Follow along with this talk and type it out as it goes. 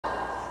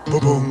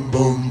Boom,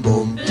 boom,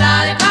 boom.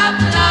 Lollipop,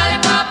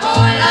 lollipop,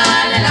 oh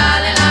lolly,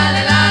 lolly,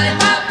 lolly,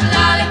 lollipop,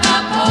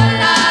 lollipop, oh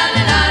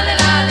lolly, lolly,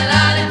 lolly,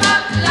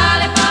 lollipop,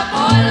 lollipop,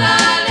 oh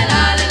lolly,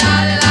 lolly,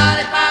 lolly,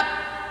 lollipop.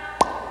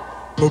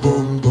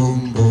 Boom, boom,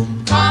 boom.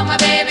 Call my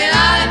baby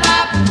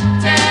lollipop,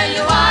 tell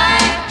you why.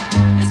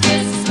 His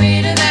kiss is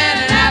sweeter than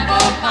an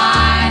apple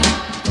pie.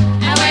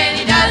 And when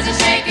he does a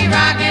shaky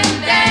rock and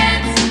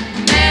dance,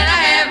 man, I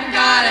haven't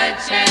got a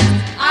chance.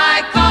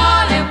 I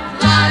call him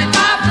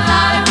lollipop,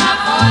 lollipop,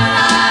 oh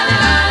lolly,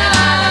 lolly,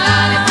 lolly,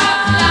 lollipop,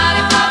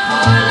 lollipop,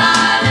 oh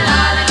lolly,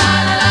 lolly,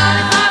 lolly,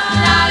 lollipop,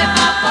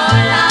 lollipop, oh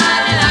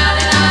lolly,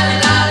 lolly, lolly,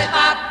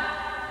 lollipop.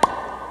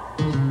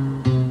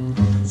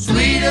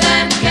 Sweeter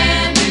than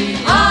candy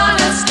on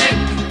a stick,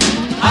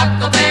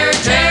 huckleberry,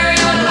 cherry,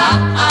 or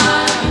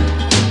lime.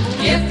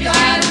 If you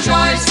had a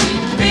choice,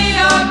 he'd be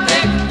your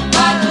pick,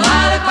 but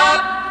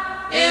lollipop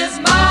is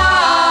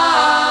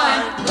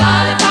mine.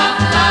 Lollipop,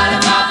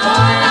 lollipop,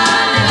 oh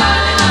lolly,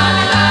 lolly,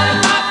 lolly,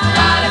 lollipop,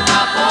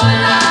 lollipop, oh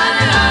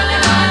lolly, lolly,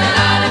 lolly,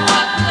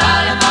 lollipop,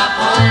 lollipop,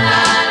 oh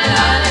lolly,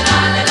 lolly,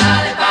 lolly,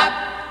 lollipop.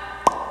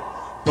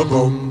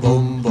 Boom,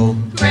 boom, boom.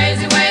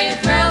 Crazy way it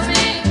thrills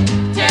me,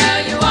 tell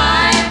you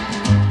why.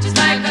 Just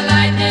like the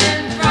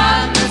lightning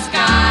from the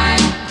sky.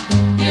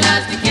 He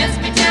loves to kiss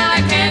me till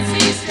I can't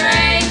see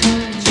straight.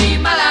 Gee,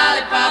 my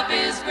lollipop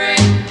is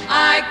great.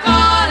 I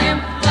call him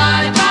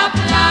lollipop,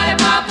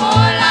 lollipop,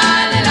 oh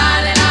lolly,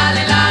 lolly,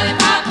 lolly,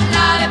 lollipop,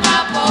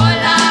 lollipop, oh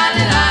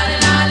lolly, lolly,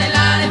 lolly,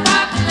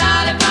 lollipop,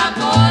 lollipop,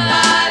 oh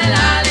lolly,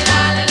 lolly,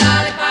 lolly,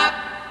 lollipop.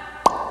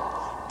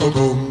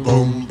 Boom,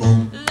 boom, boom.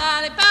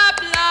 Lollipop,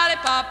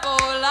 lollipop,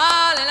 oh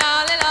lolly,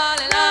 lolly,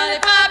 lolly,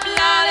 lollipop,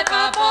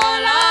 lollipop, oh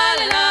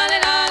lolly, lolly,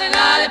 lolly,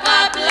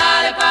 lollipop,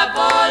 lollipop,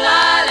 oh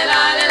lolly,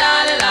 lolly,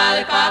 lolly,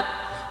 lollipop,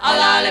 a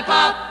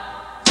lollipop.